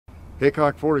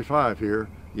Hickok 45 here.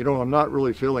 You know, I'm not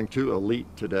really feeling too elite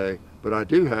today, but I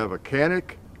do have a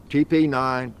Canik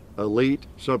TP9 Elite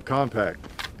Subcompact.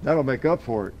 That'll make up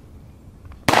for it.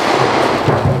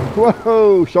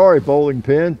 Whoa, sorry bowling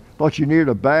pin. Thought you needed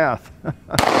a bath.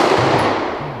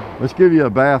 Let's give you a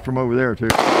bath from over there too.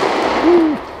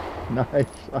 Woo, nice.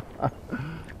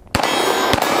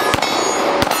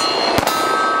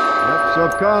 Yep,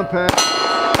 subcompact.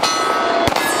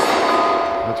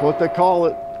 That's what they call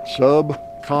it,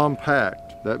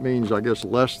 subcompact. That means, I guess,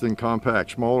 less than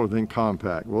compact, smaller than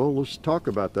compact. Well, let's talk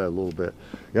about that a little bit.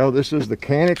 You know, this is the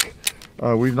Canik.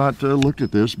 We've not looked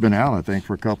at this, been out, I think,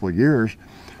 for a couple of years,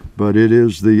 but it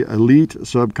is the Elite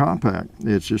Subcompact.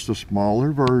 It's just a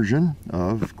smaller version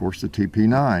of course, the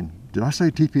TP9. Did I say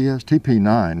TPS?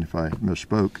 TP9, if I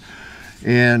misspoke.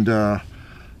 And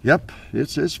yep,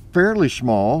 it's fairly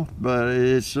small, but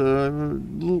it's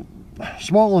little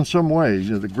small in some ways.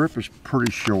 You know, the grip is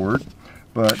pretty short,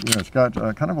 but you know, it's got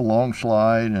kind of a long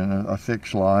slide and a thick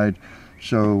slide.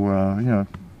 So you know,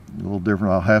 a little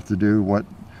different. I'll have to do what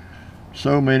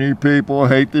so many people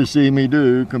hate to see me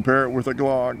do, compare it with a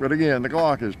Glock. But again, the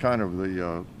Glock is kind of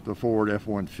the Ford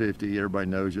F-150. Everybody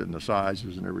knows it and the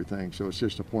sizes and everything, so it's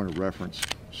just a point of reference.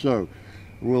 So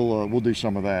we'll do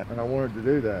some of that, and I wanted to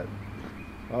do that.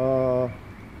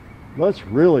 Let's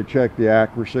really check the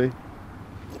accuracy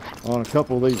on a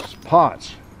couple of these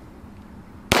pots.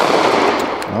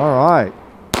 All right,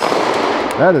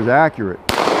 that is accurate.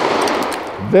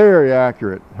 Very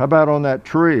accurate. How about on that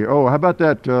tree? Oh, how about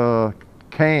that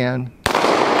can?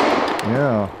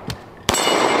 Yeah.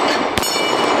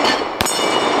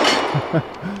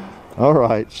 All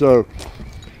right, so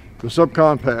the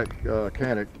subcompact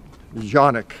Canik,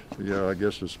 yeah, I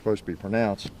guess it's supposed to be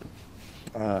pronounced.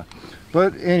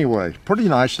 But anyway, pretty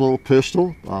nice little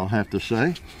pistol, I'll have to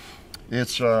say.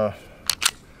 It's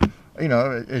you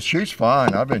know, it shoots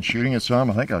fine. I've been shooting it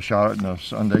some. I think I shot it in a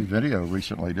Sunday video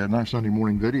recently, didn't I? Sunday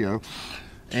morning video.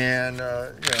 And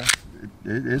yeah,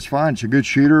 it's fine. It's a good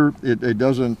shooter. It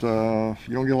doesn't,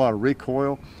 you don't get a lot of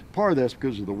recoil. Part of that's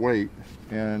because of the weight.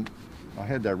 And I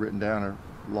had that written down.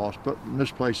 I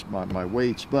misplaced my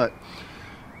weights, but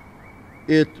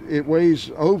it weighs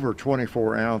over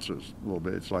 24 ounces a little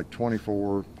bit. It's like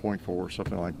 24.4,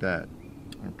 something like that.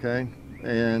 Okay.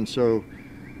 And so,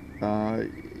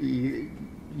 you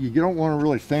don't want to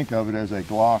really think of it as a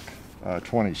Glock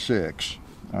 26.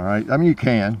 All right, I mean, you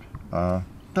can.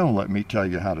 Don't let me tell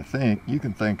you how to think. You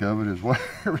can think of it as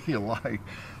whatever you like,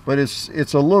 but it's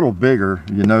a little bigger.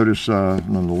 You notice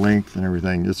on the length and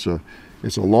everything. It's a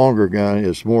longer gun.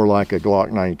 It's more like a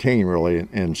Glock 19 really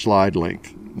in slide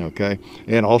length. Okay,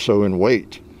 and also in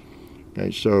weight.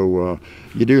 Okay, so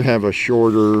you do have a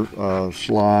shorter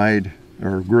slide,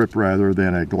 or grip rather,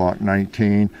 than a Glock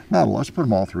 19. Now let's put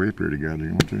them all three up here together. You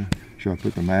want to? Should I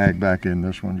put the mag back in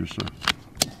this one? Just so,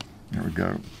 there we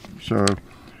go. So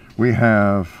we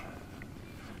have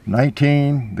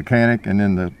 19, the Canik, and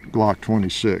then the Glock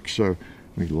 26. So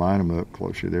we line them up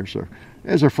closely there. So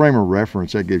as a frame of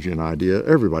reference, that gives you an idea.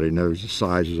 Everybody knows the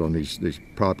sizes on these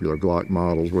popular Glock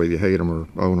models, whether you hate them or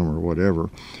own them or whatever,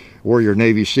 or you're a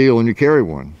Navy SEAL and you carry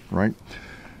one, right?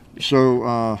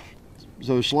 So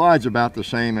so the slide's about the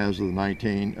same as the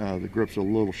 19. The grip's a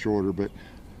little shorter, but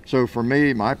so for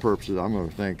me, my purposes, I'm going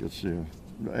to think it's, and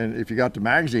if you got the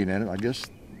magazine in it, I guess,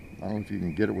 I don't know if you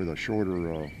can get it with a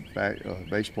shorter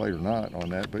base plate or not on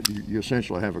that, but you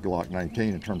essentially have a Glock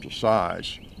 19 in terms of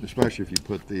size, especially if you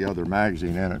put the other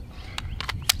magazine in it.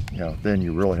 You know, then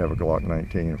you really have a Glock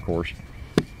 19, of course.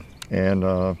 And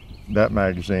that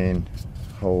magazine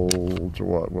holds,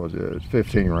 what was it,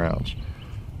 15 rounds.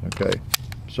 Okay.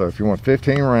 So if you want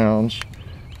 15 rounds,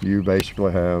 you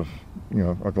basically have, you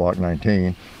know, a Glock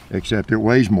 19, except it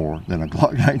weighs more than a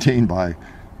Glock 19 by,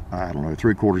 I don't know,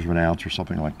 3/4 of an ounce or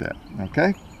something like that.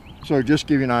 Okay, so just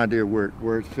give you an idea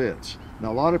where it fits.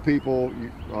 Now a lot of people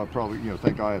probably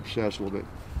think I obsess a little bit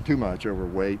too much over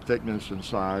weight, thickness, and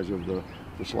size of the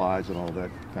slides and all that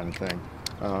kind of thing.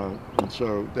 And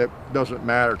so that doesn't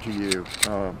matter to you.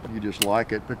 You just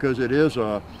like it because it is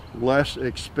a less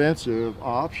expensive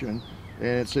option.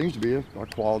 And it seems to be a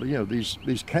quality. You know, these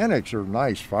Caniks are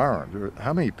nice firearms.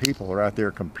 How many people are out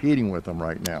there competing with them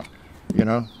right now? You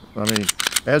know, I mean,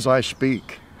 as I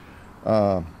speak,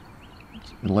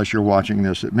 unless you're watching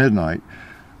this at midnight,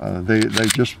 they're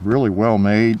just really well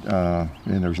made,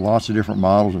 and there's lots of different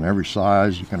models in every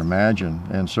size you can imagine.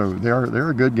 And so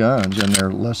they're good guns, and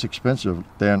they're less expensive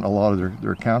than a lot of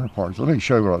their counterparts. Let me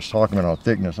show you what I was talking about on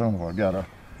thickness. I don't know if I got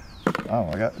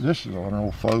this is an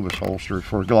old Phobos holster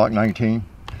for a Glock 19,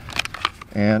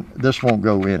 and this won't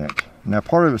go in it. Now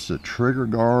part of it's the trigger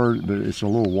guard, but it's a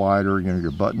little wider. You know,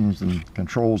 your buttons and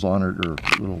controls on it are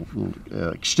a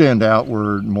little extend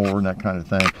outward more and that kind of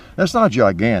thing. That's not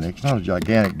gigantic. It's not a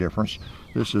gigantic difference.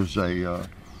 This is a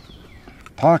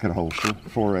pocket holster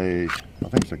for I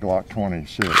think it's a Glock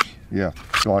 26. Yeah,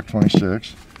 Glock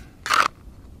 26.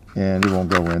 And it won't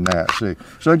go in that. See,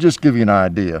 so just give you an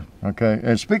idea, okay?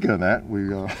 And speaking of that, we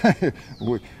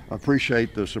we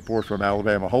appreciate the support from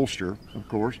Alabama Holster, of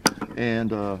course,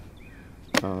 and you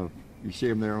see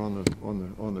them there on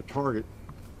the target.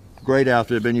 Great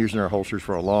outfit. Been using their holsters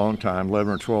for a long time,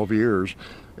 11 or 12 years,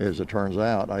 as it turns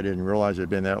out. I didn't realize it'd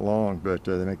been that long, but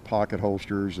they make pocket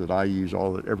holsters that I use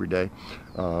every day,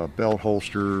 belt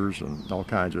holsters and all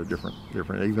kinds of different,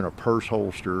 even a purse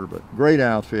holster. But great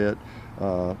outfit.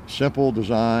 Simple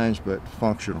designs, but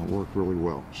functional, work really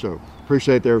well. So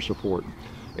appreciate their support.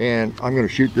 And I'm going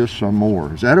to shoot this some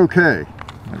more. Is that okay?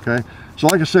 Okay. So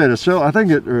like I said, I think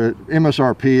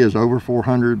MSRP is over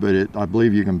 $400, but I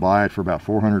believe you can buy it for about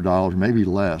 $400, maybe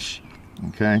less.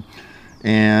 Okay.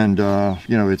 And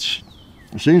you know, it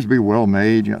seems to be well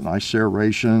made. You got nice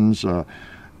serrations.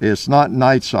 It's not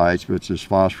night sights, but it's just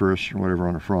phosphorus or whatever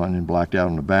on the front and blacked out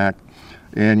on the back.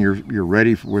 And you're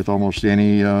ready with almost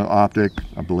any optic,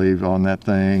 I believe, on that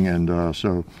thing. And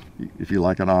so if you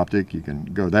like an optic, you can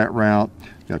go that route.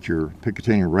 Got your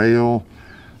Picatinny rail.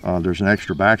 There's an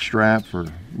extra back strap for,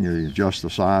 you adjust the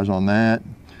size on that.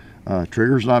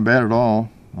 Trigger's not bad at all,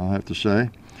 I'll have to say.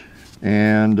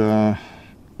 And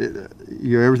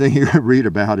everything you read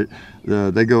about it,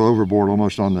 they go overboard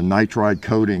almost on the nitride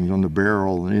coatings on the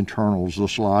barrel and internals, the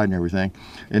slide and everything.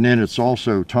 And then it's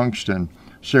also tungsten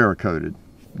Cerakoted.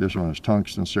 This one is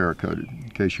tungsten Cerakoted, in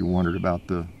case you wondered about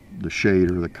the shade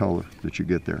or the color that you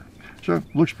get there. So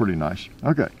it looks pretty nice.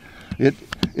 Okay,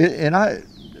 and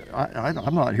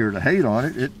I'm not here to hate on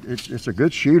it. It's a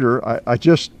good shooter. I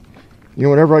just, you know,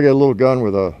 whenever I get a little gun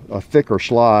with a thicker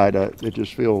slide, it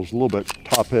just feels a little bit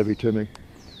top heavy to me.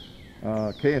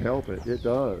 Can't help it. It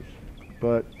does,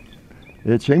 but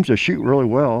it seems to shoot really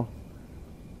well.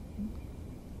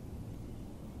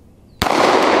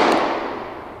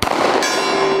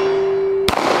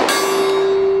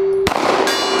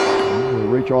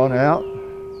 Reach on out.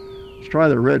 Let's try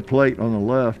the red plate on the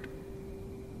left.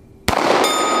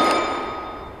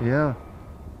 Yeah.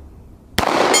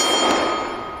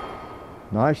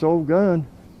 Nice old gun.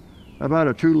 How about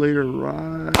a 2-liter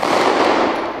right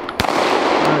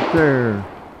there?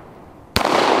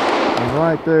 And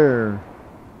right there.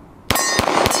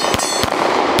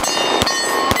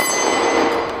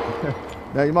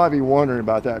 Now you might be wondering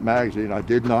about that magazine. I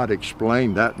did not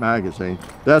explain that magazine.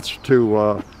 That's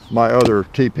to my other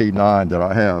TP9 that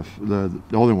I have, the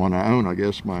only one I own, I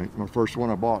guess, my first one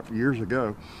I bought years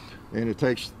ago. And it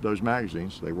takes those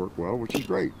magazines, they work well, which is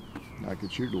great. I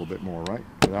could shoot a little bit more, right,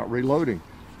 without reloading.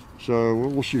 So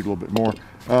we'll shoot a little bit more.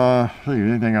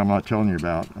 Anything I'm not telling you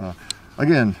about.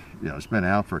 Again, yeah, it's been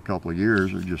out for a couple of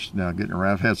years. We're just now getting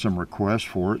around. I've had some requests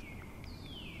for it,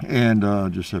 and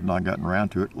just have not gotten around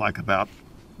to it, like about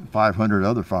 500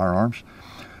 other firearms.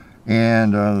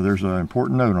 And there's an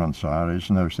important note on the side. I just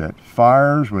noticed that.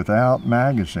 Fires without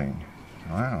magazine.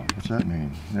 Wow, what's that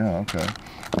mean? Yeah, okay.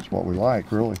 That's what we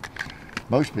like, really.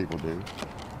 Most people do.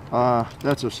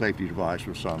 That's a safety device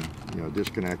with some,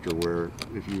 disconnector where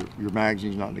if your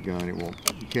magazine's not in the gun,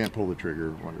 you can't pull the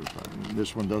trigger.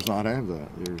 This one does not have that.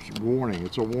 There's a warning.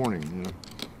 It's a warning,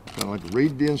 Kind of like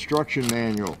read the instruction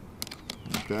manual.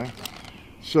 Okay.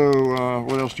 So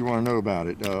what else do you want to know about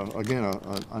it? Again,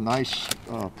 a nice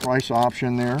price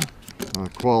option there,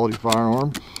 quality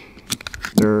firearm.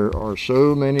 There are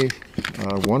so many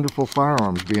wonderful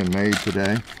firearms being made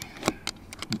today,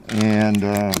 and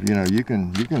you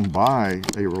can buy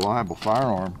a reliable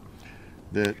firearm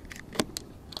that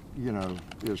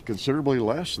is considerably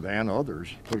less than others.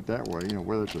 Put it that way.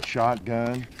 Whether it's a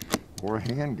shotgun or a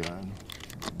handgun,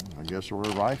 I guess, or a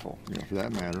rifle, for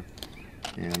that matter.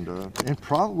 And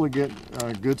probably get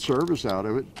good service out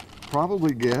of it,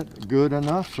 probably get good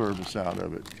enough service out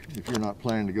of it if you're not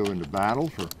planning to go into battle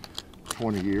for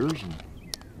 20 years and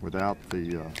without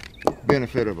the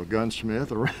benefit of a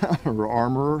gunsmith or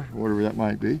armorer, whatever that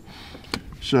might be.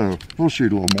 So we'll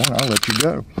shoot a little more and I'll let you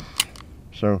go.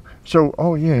 So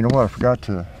oh yeah, you know what, I forgot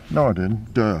to, no I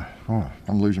didn't, duh. Oh,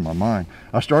 I'm losing my mind.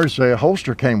 I started to say a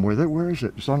holster came with it. Where is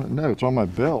it? It's on my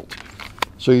belt.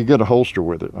 So you get a holster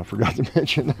with it. I forgot to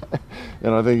mention that.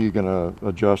 And I think you can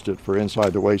adjust it for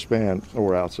inside the waistband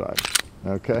or outside.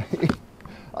 Okay.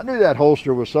 I knew that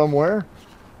holster was somewhere.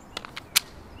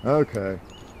 Okay.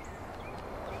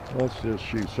 Let's just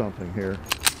shoot something here.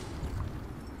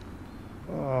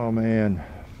 Oh man.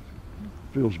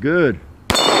 Feels good.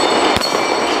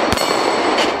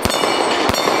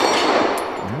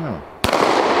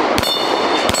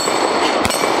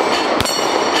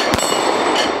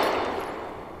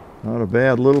 a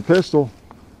bad little pistol.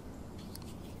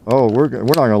 Oh, we're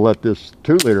not going to let this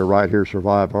 2-liter right here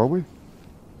survive, are we?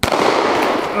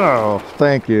 Oh,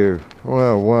 thank you.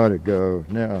 Well, way to go.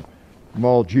 Now, I'm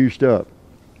all juiced up.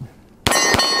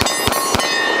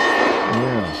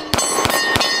 Yeah.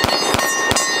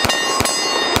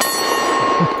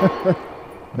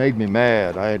 Made me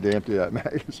mad. I had to empty that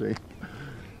magazine.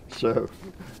 So,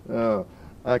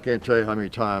 I can't tell you how many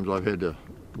times I've had to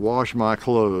wash my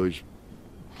clothes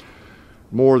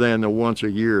more than the once a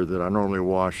year that I normally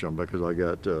wash them, because I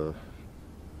got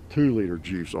 2-liter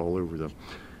juice all over them.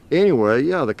 Anyway,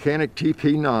 yeah, the Canik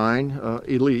TP9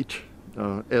 Elite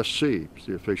SC is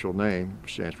the official name,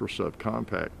 stands for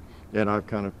subcompact. And I've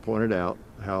kind of pointed out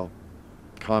how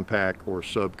compact or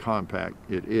subcompact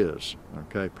it is.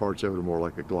 Okay, parts of it are more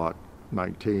like a Glock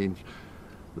 19.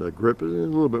 The grip is a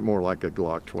little bit more like a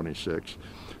Glock 26.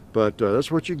 But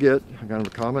that's what you get, kind of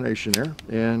a combination there.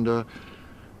 And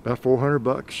about 400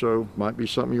 bucks, so might be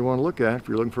something you want to look at if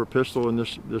you're looking for a pistol in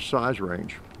this size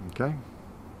range. Okay,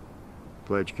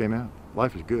 glad you came out.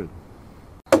 Life is good.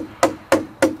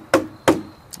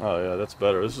 Oh yeah, that's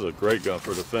better. This is a great gun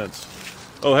for defense.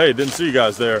 Oh hey, didn't see you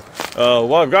guys there.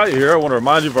 While I've got you here, I want to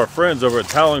remind you of our friends over at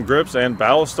Talon Grips and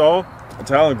Ballistol.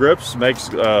 Talon Grips makes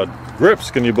grips,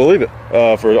 can you believe it,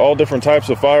 for all different types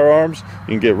of firearms.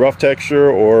 You can get rough texture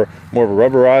or more of a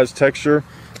rubberized texture.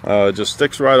 It just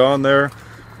sticks right on there.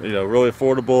 You know, really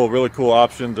affordable, really cool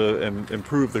option to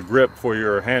improve the grip for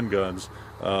your handguns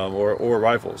or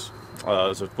rifles.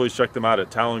 So please check them out at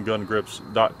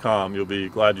talongungrips.com. You'll be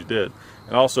glad you did.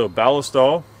 And also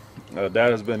Ballistol. Dad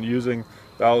has been using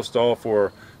Ballistol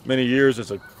for many years. It's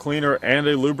a cleaner and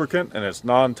a lubricant, and it's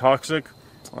non-toxic.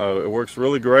 It works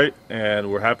really great,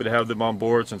 and we're happy to have them on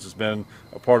board since it's been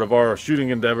a part of our shooting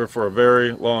endeavor for a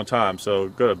very long time. So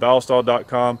go to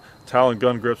ballistol.com,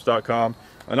 talongungrips.com.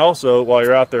 And also, while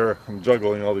you're out there, I'm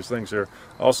juggling all these things here.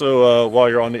 Also, while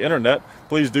you're on the internet,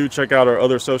 please do check out our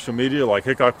other social media like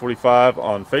Hickok45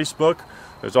 on Facebook.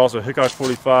 There's also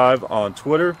Hickok45 on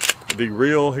Twitter, The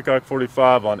Real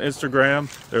Hickok45 on Instagram.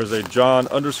 There's a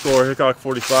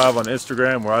John_Hickok45 on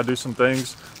Instagram where I do some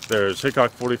things. There's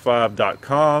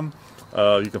Hickok45.com.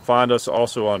 You can find us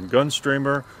also on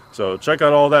Gunstreamer. So check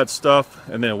out all that stuff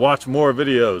and then watch more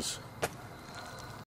videos.